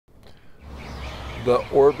The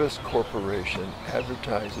Orbis Corporation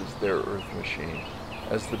advertises their Earth Machine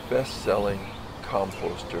as the best-selling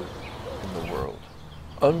composter in the world.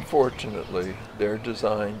 Unfortunately, their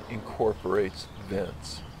design incorporates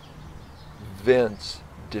vents. Vents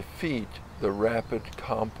defeat the rapid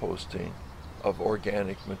composting of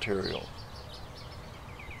organic material.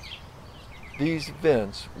 These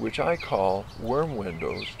vents, which I call worm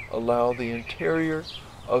windows, allow the interior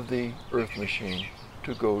of the Earth Machine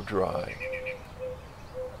to go dry.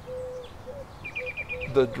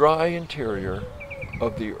 The dry interior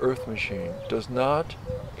of the Earth Machine does not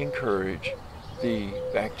encourage the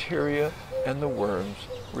bacteria and the worms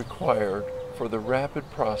required for the rapid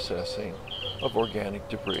processing of organic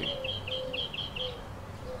debris.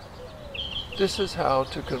 This is how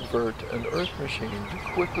to convert an Earth Machine to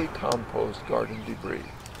quickly compost garden debris.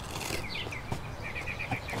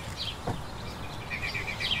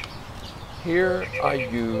 Here I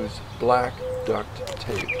use black duct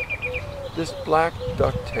tape. This black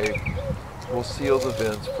duct tape will seal the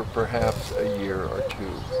vents for perhaps a year or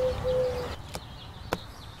two.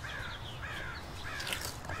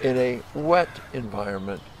 In a wet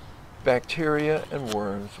environment, bacteria and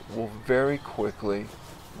worms will very quickly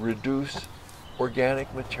reduce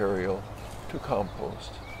organic material to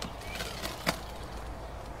compost.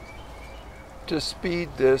 To speed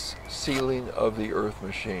this sealing of the Earth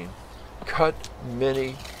Machine, cut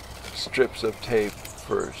many strips of tape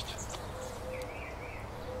first.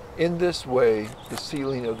 In this way, the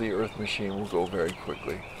sealing of the Earth Machine will go very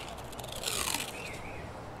quickly.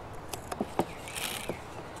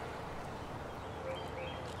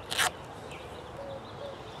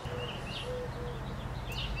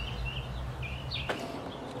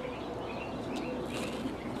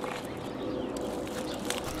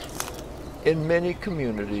 In many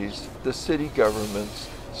communities, the city governments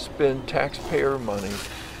spend taxpayer money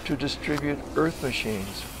to distribute Earth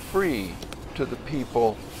Machines free to the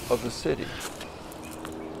people of the city.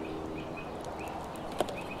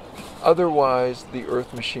 Otherwise, the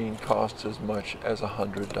Earth Machine costs as much as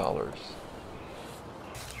 $100.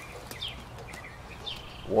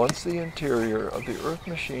 Once the interior of the Earth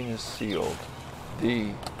Machine is sealed,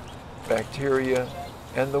 the bacteria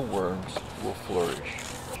and the worms will flourish.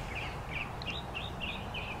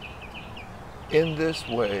 In this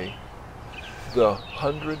way, the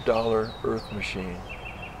 $100 Earth Machine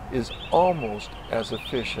is almost as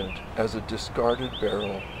efficient as a discarded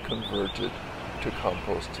barrel converted to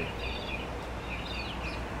composting.